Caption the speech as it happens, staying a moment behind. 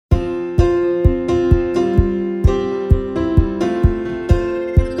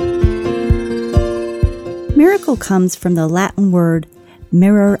miracle comes from the Latin word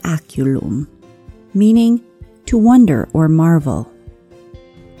miraculum, meaning to wonder or marvel.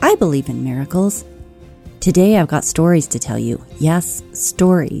 I believe in miracles. Today I've got stories to tell you. Yes,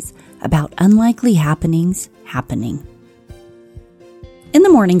 stories about unlikely happenings happening. In the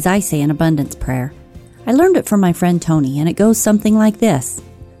mornings I say an abundance prayer. I learned it from my friend Tony, and it goes something like this.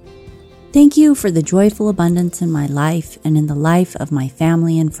 Thank you for the joyful abundance in my life and in the life of my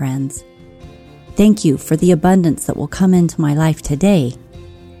family and friends. Thank you for the abundance that will come into my life today.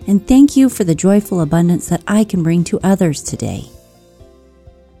 And thank you for the joyful abundance that I can bring to others today.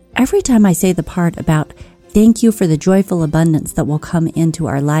 Every time I say the part about thank you for the joyful abundance that will come into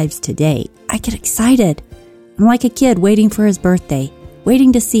our lives today, I get excited. I'm like a kid waiting for his birthday,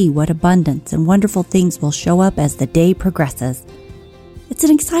 waiting to see what abundance and wonderful things will show up as the day progresses. It's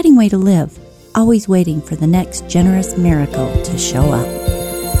an exciting way to live, always waiting for the next generous miracle to show up.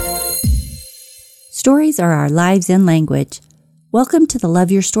 Stories are our lives in language. Welcome to the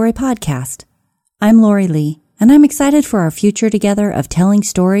Love Your Story podcast. I'm Lori Lee, and I'm excited for our future together of telling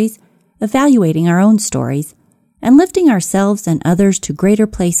stories, evaluating our own stories, and lifting ourselves and others to greater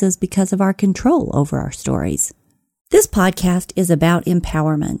places because of our control over our stories. This podcast is about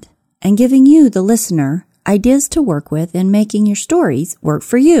empowerment and giving you, the listener, ideas to work with in making your stories work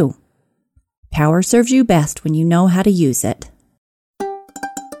for you. Power serves you best when you know how to use it.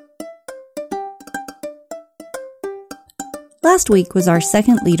 Last week was our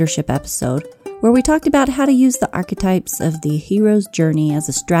second leadership episode, where we talked about how to use the archetypes of the hero's journey as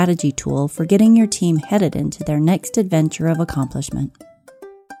a strategy tool for getting your team headed into their next adventure of accomplishment.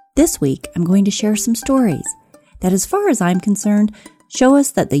 This week, I'm going to share some stories that, as far as I'm concerned, show us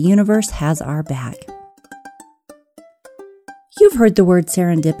that the universe has our back. You've heard the word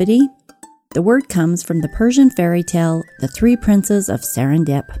serendipity. The word comes from the Persian fairy tale, The Three Princes of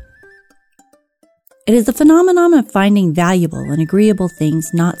Serendip. It is the phenomenon of finding valuable and agreeable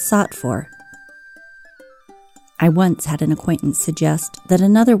things not sought for. I once had an acquaintance suggest that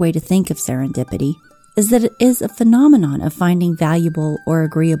another way to think of serendipity is that it is a phenomenon of finding valuable or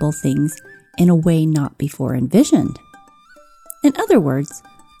agreeable things in a way not before envisioned. In other words,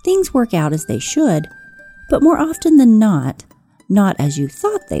 things work out as they should, but more often than not as you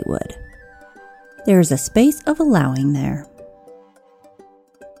thought they would. There is a space of allowing there.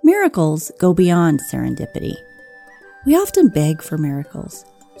 Miracles go beyond serendipity. We often beg for miracles,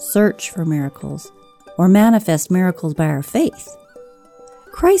 search for miracles, or manifest miracles by our faith.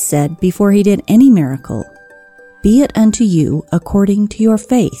 Christ said before he did any miracle, "Be it unto you according to your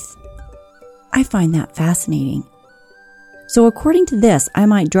faith." I find that fascinating. So according to this, I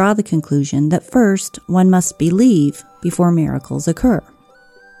might draw the conclusion that first one must believe before miracles occur.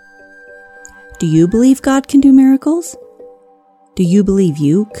 Do you believe God can do miracles? Do you believe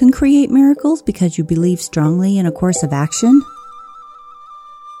you can create miracles because you believe strongly in a course of action?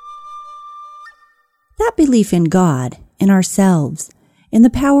 That belief in God, in ourselves, in the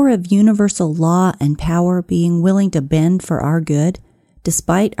power of universal law and power being willing to bend for our good,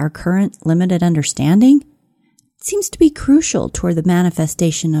 despite our current limited understanding, seems to be crucial toward the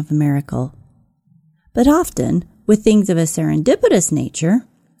manifestation of a miracle. But often, with things of a serendipitous nature,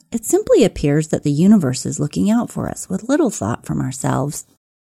 it simply appears that the universe is looking out for us with little thought from ourselves.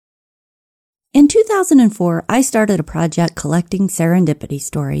 In 2004, I started a project collecting serendipity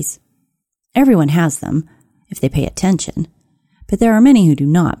stories. Everyone has them, if they pay attention, but there are many who do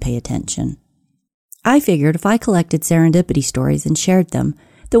not pay attention. I figured if I collected serendipity stories and shared them,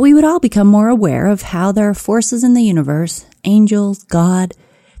 that we would all become more aware of how there are forces in the universe, angels, God,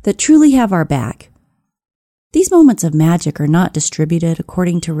 that truly have our back. These moments of magic are not distributed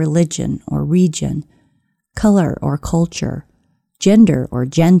according to religion or region, color or culture, gender or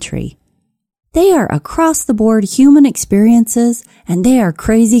gentry. They are across-the-board human experiences, and they are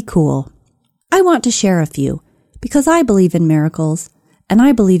crazy cool. I want to share a few, because I believe in miracles, and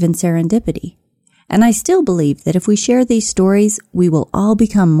I believe in serendipity. And I still believe that if we share these stories, we will all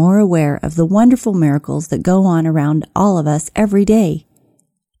become more aware of the wonderful miracles that go on around all of us every day.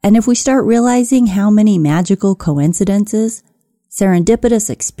 And if we start realizing how many magical coincidences, serendipitous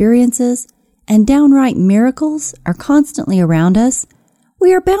experiences, and downright miracles are constantly around us,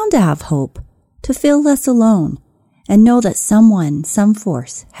 we are bound to have hope, to feel less alone, and know that someone, some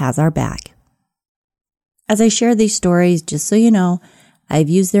force, has our back. As I share these stories, just so you know, I've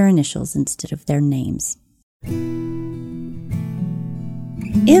used their initials instead of their names.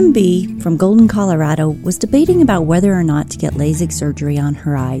 MB from Golden, Colorado was debating about whether or not to get LASIK surgery on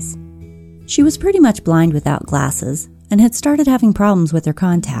her eyes. She was pretty much blind without glasses and had started having problems with her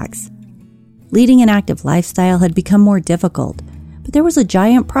contacts. Leading an active lifestyle had become more difficult, but there was a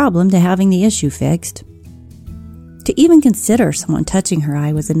giant problem to having the issue fixed. To even consider someone touching her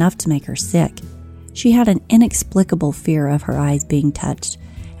eye was enough to make her sick. She had an inexplicable fear of her eyes being touched,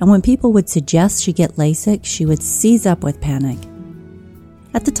 and when people would suggest she get LASIK, she would seize up with panic.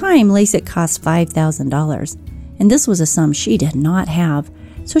 At the time, LASIK cost $5,000, and this was a sum she did not have,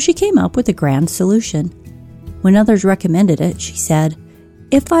 so she came up with a grand solution. When others recommended it, she said,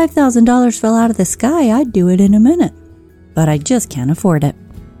 "If $5,000 fell out of the sky, I'd do it in a minute, but I just can't afford it."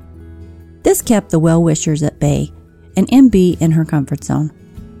 This kept the well-wishers at bay, and MB in her comfort zone,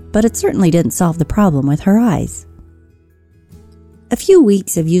 but it certainly didn't solve the problem with her eyes. A few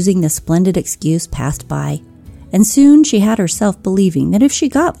weeks of using this splendid excuse passed by, and soon she had herself believing that if she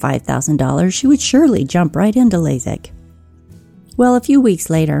got $5,000, she would surely jump right into LASIK. Well, a few weeks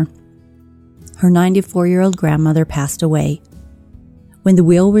later, her 94-year-old grandmother passed away. When the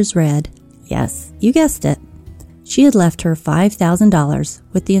will was read, yes, you guessed it, she had left her $5,000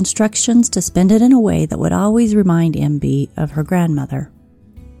 with the instructions to spend it in a way that would always remind MB of her grandmother.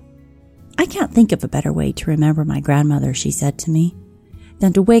 "I can't think of a better way to remember my grandmother," she said to me,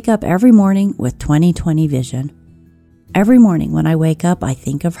 "than to wake up every morning with 20/20 vision. Every morning when I wake up, I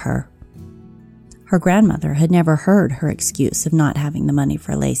think of her." Her grandmother had never heard her excuse of not having the money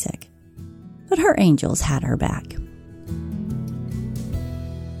for LASIK, but her angels had her back.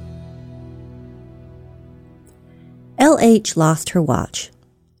 LH lost her watch.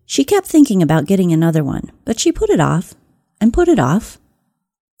 She kept thinking about getting another one, but she put it off and put it off.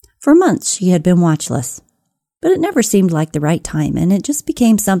 For months she had been watchless, but it never seemed like the right time, and it just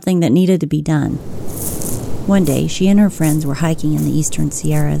became something that needed to be done. One day, she and her friends were hiking in the eastern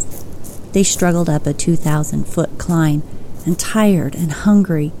Sierras. They struggled up a 2,000-foot climb, and tired and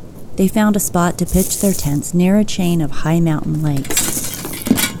hungry, they found a spot to pitch their tents near a chain of high mountain lakes.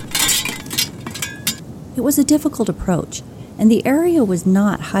 It was a difficult approach, and the area was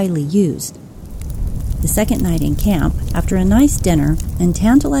not highly used. The second night in camp, after a nice dinner and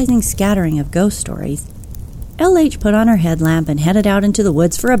tantalizing scattering of ghost stories, LH put on her headlamp and headed out into the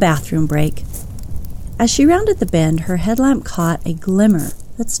woods for a bathroom break. As she rounded the bend, her headlamp caught a glimmer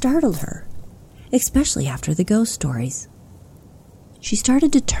that startled her, especially after the ghost stories. She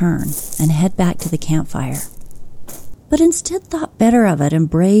started to turn and head back to the campfire, but instead thought better of it and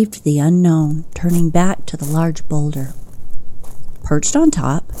braved the unknown, turning back to the large boulder. Perched on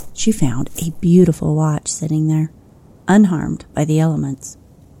top, she found a beautiful watch sitting there, unharmed by the elements.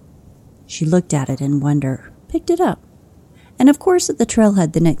 She looked at it in wonder, picked it up, and of course at the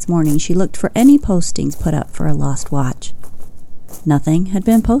trailhead the next morning she looked for any postings put up for a lost watch. Nothing had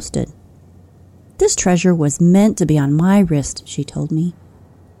been posted. "This treasure was meant to be on my wrist," she told me.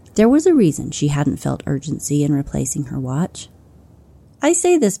 There was a reason she hadn't felt urgency in replacing her watch. I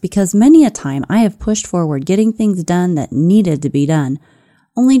say this because many a time I have pushed forward getting things done that needed to be done,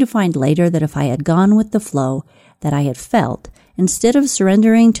 only to find later that if I had gone with the flow that I had felt, instead of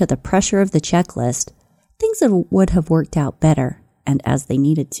surrendering to the pressure of the checklist, things would have worked out better and as they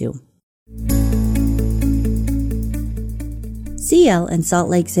needed to. CL in Salt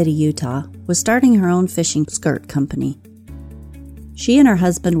Lake City, Utah, was starting her own fishing skirt company. She and her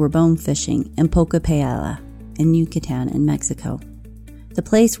husband were bone fishing in Poca-Payala in Yucatan in Mexico, the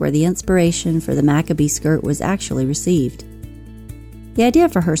place where the inspiration for the Maccabee skirt was actually received. The idea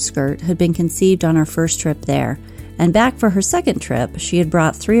for her skirt had been conceived on her first trip there, and back for her second trip, she had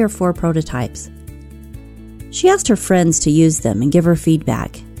brought 3 or 4 prototypes. She asked her friends to use them and give her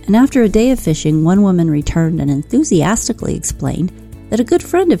feedback, and after a day of fishing, one woman returned and enthusiastically explained that a good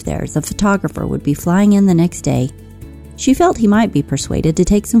friend of theirs, a photographer, would be flying in the next day. She felt he might be persuaded to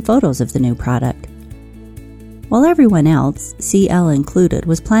take some photos of the new product. While everyone else, CL included,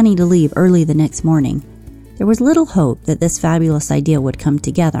 was planning to leave early the next morning, there was little hope that this fabulous idea would come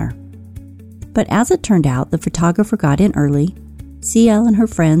together. But as it turned out, the photographer got in early, CL and her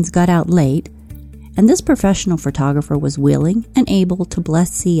friends got out late, and this professional photographer was willing and able to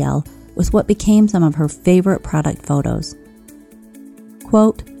bless CL with what became some of her favorite product photos.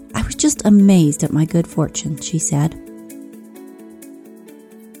 Quote, "I was just amazed at my good fortune," she said.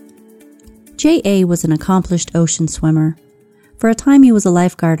 J.A. was an accomplished ocean swimmer. For a time he was a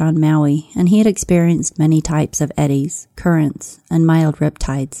lifeguard on Maui, and he had experienced many types of eddies, currents, and mild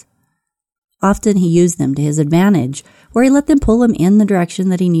riptides. Often he used them to his advantage, where he let them pull him in the direction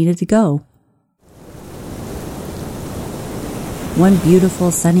that he needed to go. One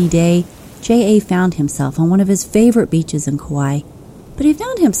beautiful sunny day, J.A. found himself on one of his favorite beaches in Kauai, but he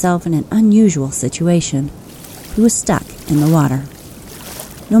found himself in an unusual situation. He was stuck in the water.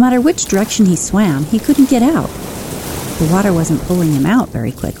 No matter which direction he swam, he couldn't get out. The water wasn't pulling him out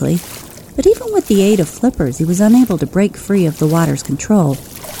very quickly, but even with the aid of flippers, he was unable to break free of the water's control.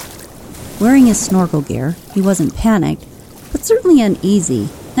 Wearing his snorkel gear, he wasn't panicked, but certainly uneasy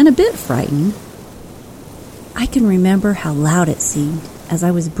and a bit frightened. I can remember how loud it seemed as I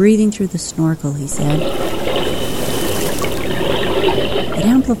was breathing through the snorkel, he said. It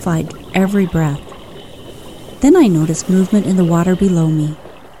amplified every breath. Then I noticed movement in the water below me.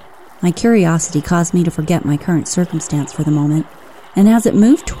 My curiosity caused me to forget my current circumstance for the moment, and as it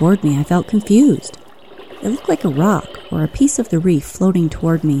moved toward me, I felt confused. It looked like a rock or a piece of the reef floating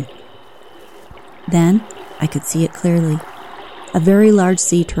toward me. Then I could see it clearly. A very large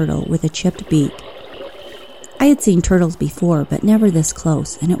sea turtle with a chipped beak. I had seen turtles before, but never this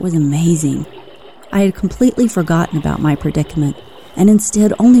close, and it was amazing. I had completely forgotten about my predicament, and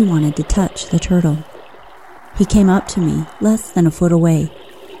instead only wanted to touch the turtle. He came up to me, less than a foot away.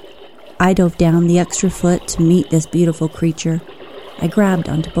 I dove down the extra foot to meet this beautiful creature. I grabbed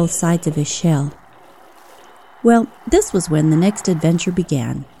onto both sides of his shell. Well, this was when the next adventure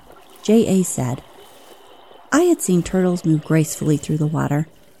began. J.A. said, I had seen turtles move gracefully through the water,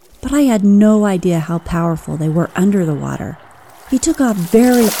 but I had no idea how powerful they were under the water. He took off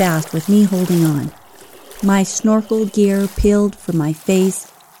very fast with me holding on. My snorkel gear peeled from my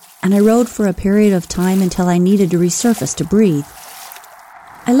face, and I rode for a period of time until I needed to resurface to breathe.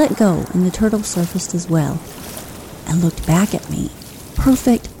 I let go, and the turtle surfaced as well, and looked back at me.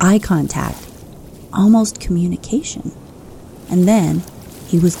 Perfect eye contact, almost communication. And then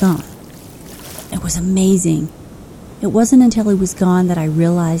he was gone. It was amazing. It wasn't until he was gone that I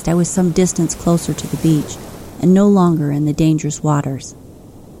realized I was some distance closer to the beach and no longer in the dangerous waters.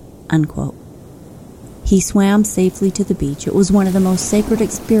 Unquote. He swam safely to the beach. It was one of the most sacred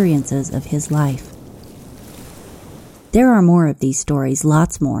experiences of his life. There are more of these stories,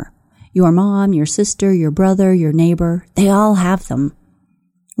 lots more. Your mom, your sister, your brother, your neighbor, they all have them.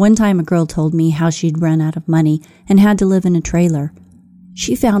 One time a girl told me how she'd run out of money and had to live in a trailer.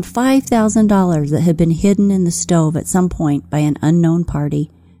 She found $5,000 that had been hidden in the stove at some point by an unknown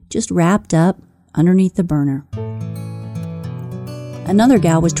party, just wrapped up underneath the burner. Another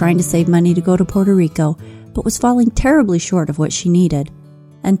gal was trying to save money to go to Puerto Rico, but was falling terribly short of what she needed,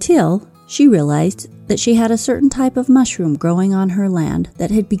 until she realized that she had a certain type of mushroom growing on her land that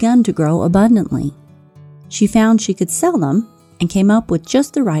had begun to grow abundantly. She found she could sell them and came up with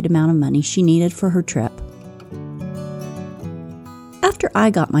just the right amount of money she needed for her trip. After I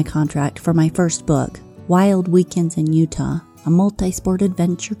got my contract for my first book, Wild Weekends in Utah, a multi-sport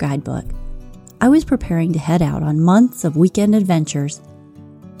adventure guidebook, I was preparing to head out on months of weekend adventures.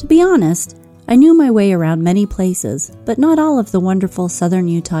 To be honest, I knew my way around many places, but not all of the wonderful southern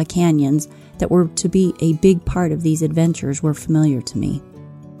Utah canyons that were to be a big part of these adventures were familiar to me.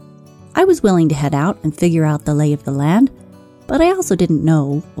 I was willing to head out and figure out the lay of the land, but I also didn't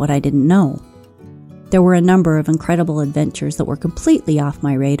know what I didn't know. There were a number of incredible adventures that were completely off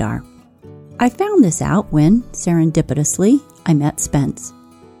my radar. I found this out when, serendipitously, I met Spence.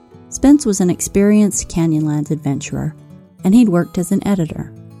 Spence was an experienced Canyonlands adventurer, and he'd worked as an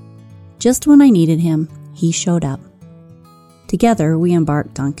editor. Just when I needed him, he showed up. Together, we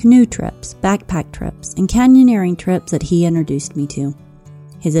embarked on canoe trips, backpack trips, and canyoneering trips that he introduced me to.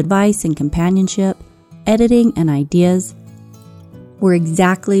 His advice and companionship, editing and ideas were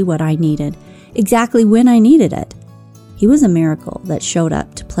exactly what I needed, exactly when I needed it. He was a miracle that showed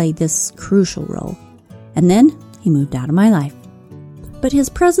up to play this crucial role, and then he moved out of my life. But his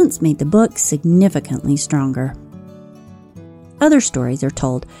presence made the book significantly stronger. Other stories are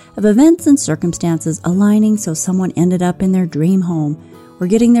told of events and circumstances aligning so someone ended up in their dream home or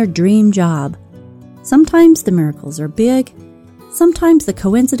getting their dream job. Sometimes the miracles are big, sometimes the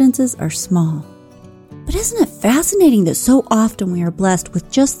coincidences are small. But isn't it fascinating that so often we are blessed with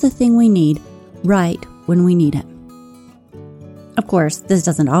just the thing we need right when we need it? Of course, this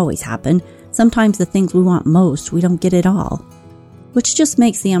doesn't always happen. Sometimes the things we want most, we don't get at all, which just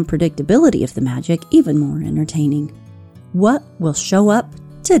makes the unpredictability of the magic even more entertaining. What will show up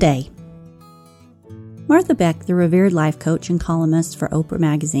today? Martha Beck, the revered life coach and columnist for Oprah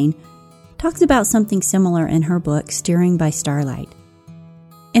magazine, talks about something similar in her book, Steering by Starlight.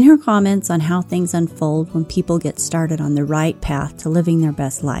 In her comments on how things unfold when people get started on the right path to living their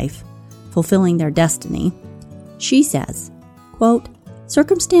best life, fulfilling their destiny, she says, quote,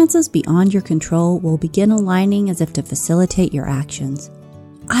 "Circumstances beyond your control will begin aligning as if to facilitate your actions.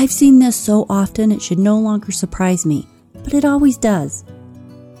 I've seen this so often it should no longer surprise me, but it always does.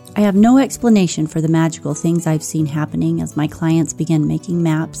 I have no explanation for the magical things I've seen happening as my clients begin making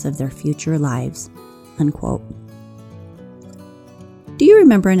maps of their future lives." Unquote. Do you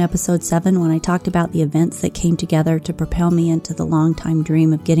remember in episode 7 when I talked about the events that came together to propel me into the long-time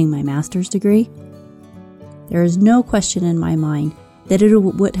dream of getting my master's degree? There is no question in my mind that it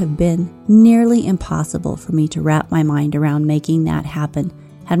would have been nearly impossible for me to wrap my mind around making that happen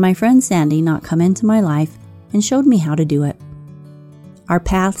had my friend Sandy not come into my life and showed me how to do it. Our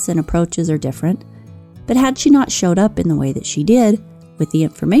paths and approaches are different, but had she not showed up in the way that she did, with the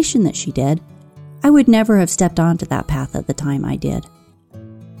information that she did, I would never have stepped onto that path at the time I did.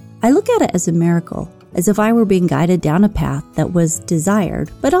 I look at it as a miracle, as if I were being guided down a path that was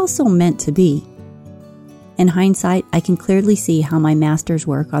desired, but also meant to be. In hindsight, I can clearly see how my master's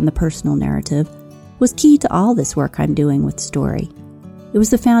work on the personal narrative was key to all this work I'm doing with story. It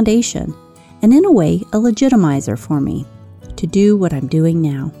was the foundation, and in a way, a legitimizer for me to do what I'm doing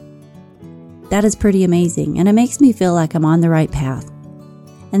now. That is pretty amazing, and it makes me feel like I'm on the right path.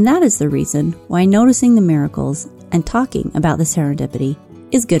 And that is the reason why noticing the miracles and talking about the serendipity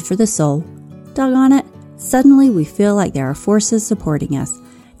is good for the soul. Doggone it, suddenly we feel like there are forces supporting us,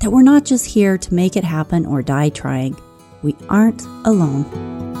 that we're not just here to make it happen or die trying. We aren't alone.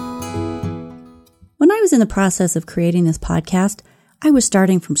 When I was in the process of creating this podcast, I was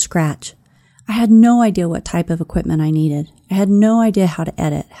starting from scratch. I had no idea what type of equipment I needed. I had no idea how to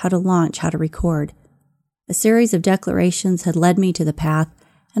edit, how to launch, how to record. A series of declarations had led me to the path,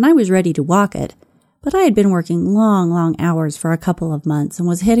 and I was ready to walk it, but I had been working long hours for a couple of months and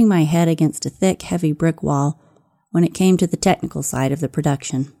was hitting my head against a thick, heavy brick wall when it came to the technical side of the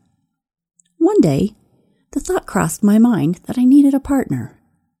production. One day, the thought crossed my mind that I needed a partner.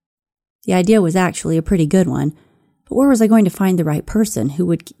 The idea was actually a pretty good one, but where was I going to find the right person who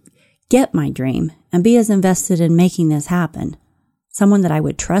would get my dream and be as invested in making this happen? Someone that I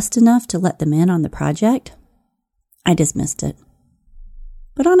would trust enough to let them in on the project? I dismissed it.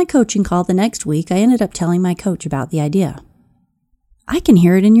 But on a coaching call the next week, I ended up telling my coach about the idea. "I can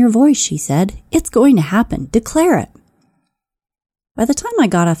hear it in your voice," she said. "It's going to happen. Declare it." By the time I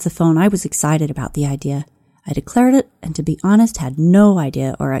got off the phone, I was excited about the idea. I declared it, and to be honest, had no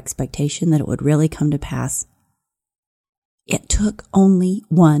idea or expectation that it would really come to pass. It took only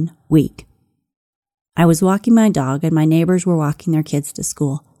 1 week. I was walking my dog, and my neighbors were walking their kids to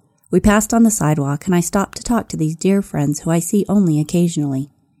school. We passed on the sidewalk, and I stopped to talk to these dear friends who I see only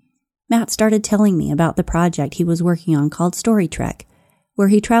occasionally. Matt started telling me about the project he was working on called Story Trek, where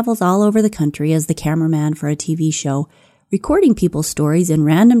he travels all over the country as the cameraman for a TV show, recording people's stories in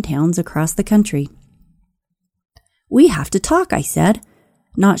random towns across the country. "We have to talk," I said,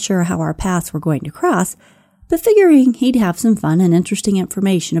 not sure how our paths were going to cross, but figuring he'd have some fun and interesting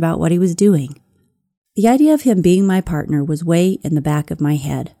information about what he was doing. The idea of him being my partner was way in the back of my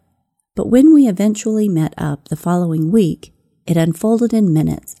head. But when we eventually met up the following week, it unfolded in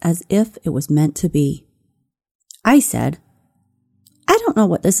minutes as if it was meant to be. I said, "I don't know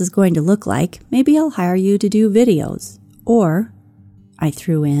what this is going to look like. Maybe I'll hire you to do videos." Or, I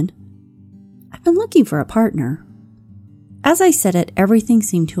threw in, "I've been looking for a partner." As I said it, everything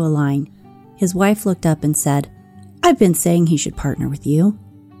seemed to align. His wife looked up and said, "I've been saying he should partner with you."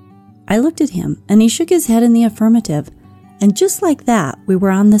 I looked at him, and he shook his head in the affirmative. And just like that, we were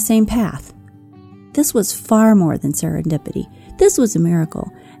on the same path. This was far more than serendipity. This was a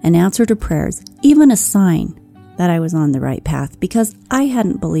miracle, an answer to prayers, even a sign that I was on the right path because I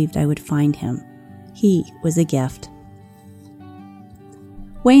hadn't believed I would find him. He was a gift.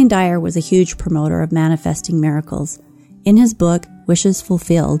 Wayne Dyer was a huge promoter of manifesting miracles. In his book, Wishes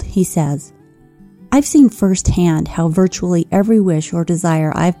Fulfilled, he says, "I've seen firsthand how virtually every wish or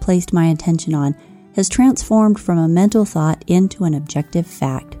desire I've placed my attention on has transformed from a mental thought into an objective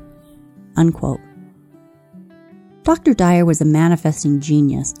fact." Unquote. Dr. Dyer was a manifesting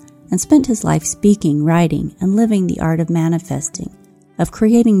genius and spent his life speaking, writing, and living the art of manifesting, of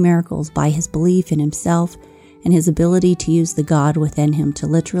creating miracles by his belief in himself and his ability to use the God within him to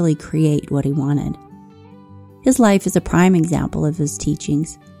literally create what he wanted. His life is a prime example of his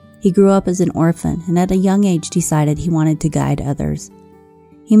teachings. He grew up as an orphan and at a young age decided he wanted to guide others.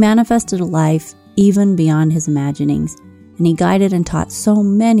 He manifested a life even beyond his imaginings, and he guided and taught so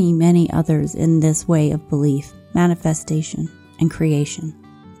many others in this way of belief, manifestation, and creation.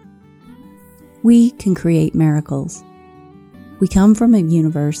 We can create miracles. We come from a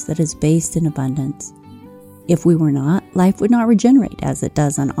universe that is based in abundance. If we were not, life would not regenerate as it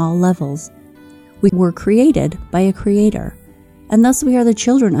does on all levels. We were created by a creator, and thus we are the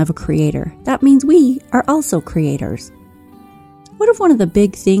children of a creator. That means we are also creators. What if one of the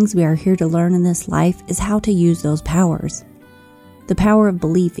big things we are here to learn in this life is how to use those powers? The power of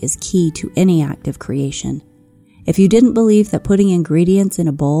belief is key to any act of creation. If you didn't believe that putting ingredients in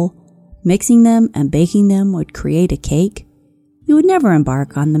a bowl, mixing them and baking them would create a cake, you would never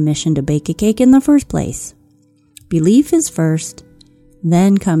embark on the mission to bake a cake in the first place. Belief is first,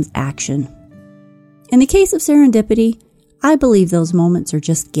 then comes action. In the case of serendipity, I believe those moments are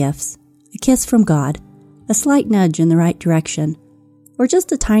just gifts, a kiss from God, a slight nudge in the right direction, or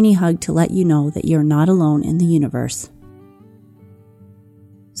just a tiny hug to let you know that you're not alone in the universe.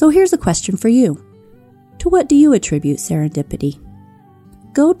 So here's a question for you. To what do you attribute serendipity?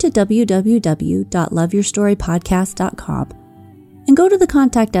 Go to www.loveyourstorypodcast.com and go to the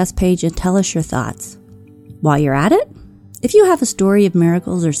Contact Us page and tell us your thoughts. While you're at it, if you have a story of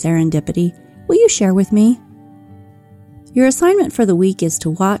miracles or serendipity, will you share with me? Your assignment for the week is to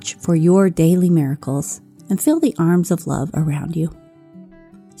watch for your daily miracles and feel the arms of love around you.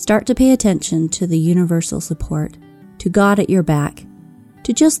 Start to pay attention to the universal support, to God at your back,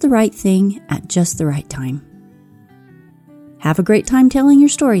 to just the right thing at just the right time. Have a great time telling your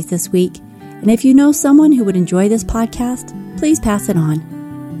stories this week, and if you know someone who would enjoy this podcast, please pass it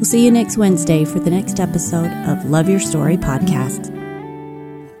on. We'll see you next Wednesday for the next episode of Love Your Story Podcast.